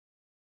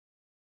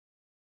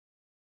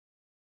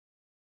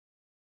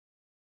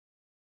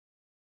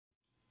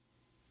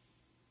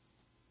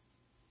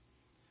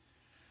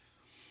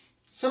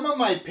Some of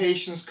my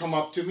patients come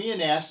up to me and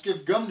ask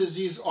if gum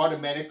disease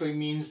automatically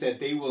means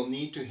that they will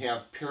need to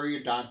have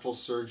periodontal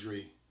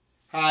surgery.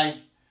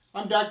 Hi,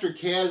 I'm Dr.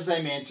 Kaz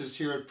Zymantas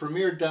here at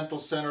Premier Dental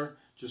Center,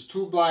 just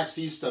 2 blocks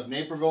east of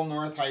Naperville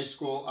North High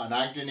School on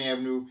Ogden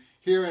Avenue,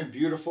 here in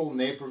beautiful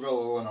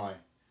Naperville, Illinois.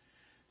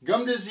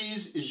 Gum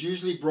disease is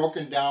usually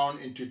broken down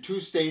into 2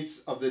 states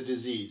of the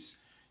disease,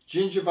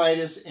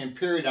 gingivitis and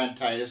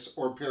periodontitis,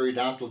 or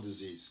periodontal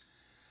disease.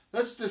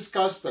 Let's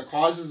discuss the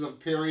causes of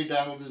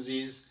periodontal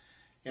disease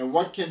and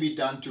what can be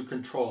done to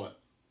control it.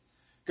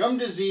 Gum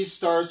disease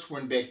starts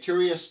when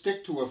bacteria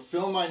stick to a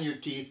film on your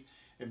teeth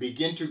and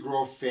begin to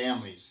grow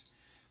families.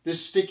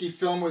 This sticky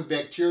film with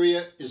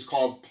bacteria is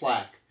called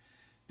plaque.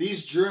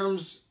 These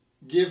germs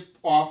give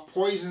off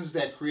poisons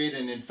that create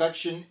an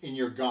infection in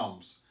your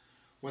gums.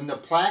 When the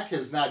plaque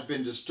has not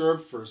been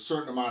disturbed for a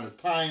certain amount of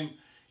time,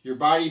 your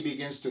body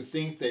begins to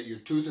think that your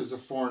tooth is a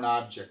foreign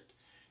object.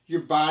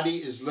 Your body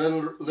is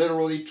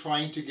literally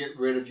trying to get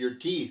rid of your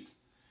teeth.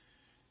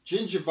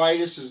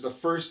 Gingivitis is the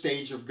first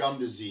stage of gum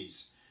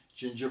disease.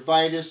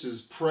 Gingivitis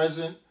is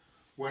present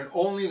when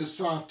only the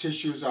soft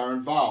tissues are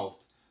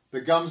involved. The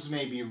gums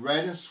may be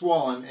red and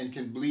swollen and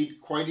can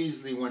bleed quite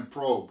easily when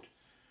probed.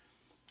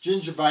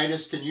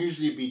 Gingivitis can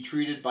usually be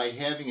treated by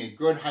having a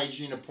good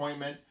hygiene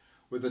appointment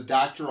with a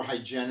doctor or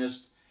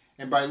hygienist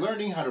and by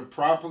learning how to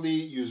properly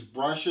use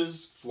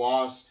brushes,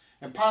 floss,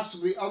 and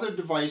possibly other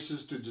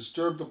devices to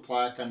disturb the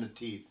plaque on the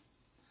teeth.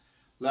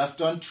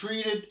 Left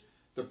untreated,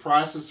 the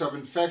process of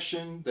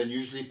infection then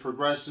usually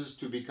progresses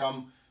to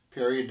become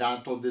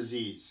periodontal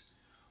disease.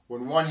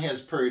 When one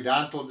has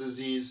periodontal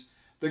disease,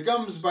 the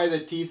gums by the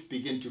teeth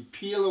begin to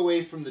peel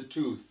away from the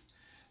tooth.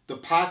 The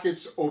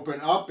pockets open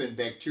up and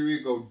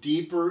bacteria go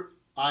deeper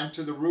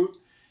onto the root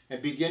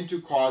and begin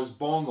to cause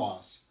bone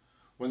loss.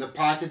 When the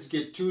pockets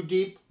get too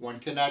deep, one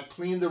cannot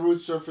clean the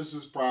root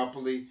surfaces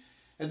properly,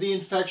 and the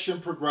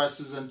infection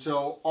progresses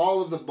until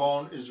all of the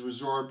bone is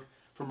resorbed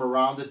from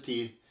around the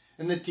teeth,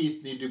 and the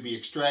teeth need to be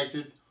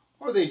extracted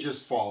or they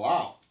just fall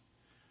out.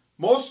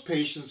 Most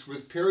patients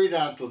with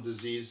periodontal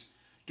disease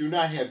do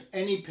not have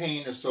any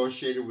pain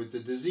associated with the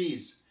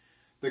disease.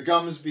 The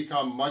gums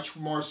become much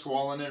more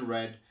swollen and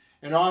red,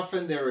 and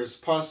often there is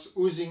pus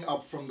oozing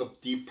up from the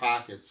deep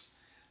pockets.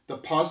 The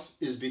pus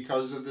is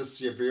because of the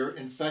severe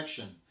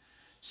infection.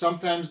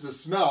 Sometimes the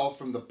smell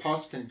from the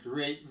pus can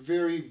create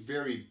very,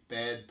 very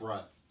bad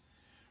breath.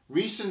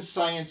 Recent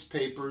science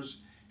papers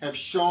have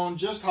shown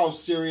just how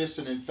serious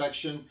an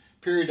infection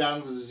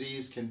periodontal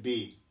disease can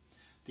be.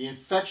 The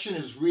infection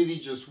is really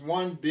just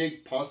one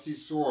big pussy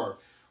sore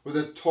with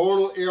a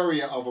total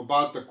area of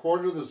about the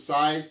quarter the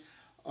size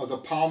of the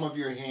palm of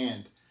your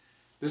hand.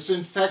 This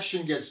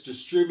infection gets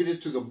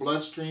distributed to the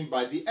bloodstream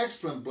by the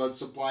excellent blood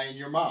supply in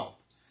your mouth.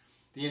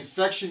 The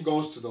infection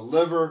goes to the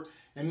liver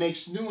and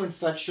makes new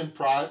infection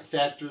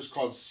factors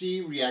called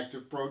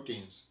C-reactive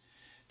proteins.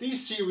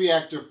 These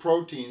C-reactive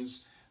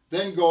proteins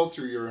then go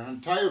through your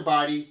entire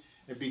body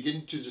and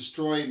begin to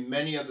destroy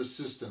many of the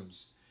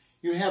systems.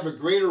 You have a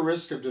greater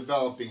risk of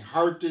developing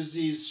heart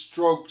disease,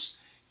 strokes,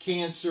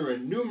 cancer,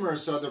 and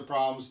numerous other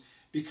problems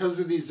because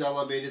of these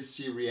elevated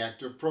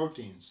C-reactive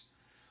proteins.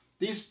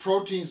 These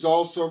proteins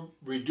also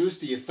reduce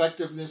the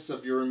effectiveness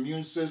of your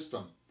immune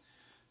system.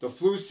 The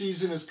flu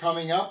season is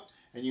coming up,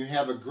 and you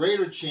have a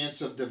greater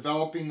chance of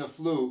developing the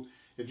flu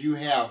if you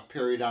have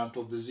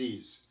periodontal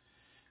disease.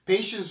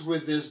 Patients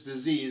with this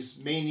disease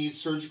may need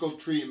surgical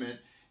treatment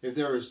if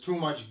there is too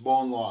much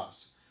bone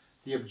loss.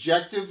 The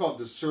objective of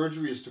the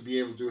surgery is to be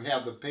able to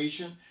have the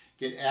patient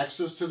get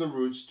access to the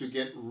roots to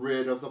get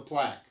rid of the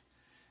plaque.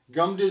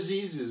 Gum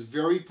disease is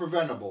very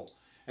preventable,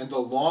 and the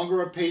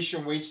longer a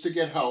patient waits to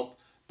get help,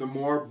 the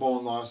more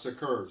bone loss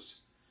occurs.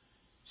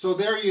 So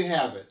there you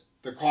have it,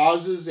 the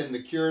causes and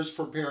the cures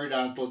for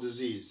periodontal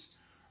disease.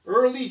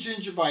 Early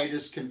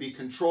gingivitis can be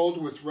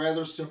controlled with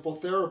rather simple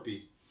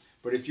therapy,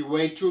 but if you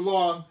wait too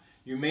long,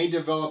 you may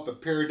develop a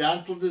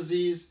periodontal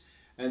disease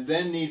and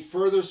then need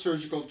further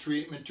surgical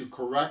treatment to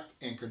correct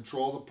and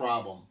control the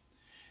problem.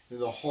 In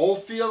the whole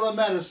field of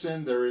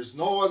medicine, there is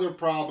no other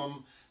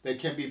problem that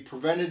can be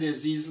prevented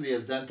as easily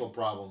as dental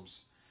problems.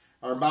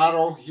 Our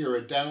motto here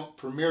at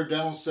Premier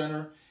Dental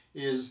Center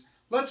is,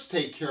 let's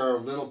take care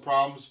of little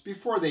problems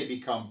before they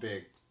become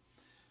big.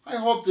 I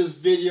hope this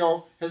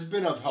video has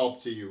been of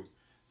help to you.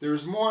 There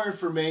is more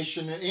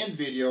information and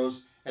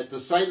videos at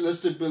the site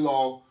listed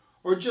below,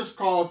 or just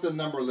call it the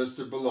number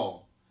listed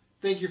below.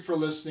 Thank you for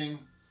listening.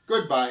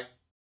 Goodbye.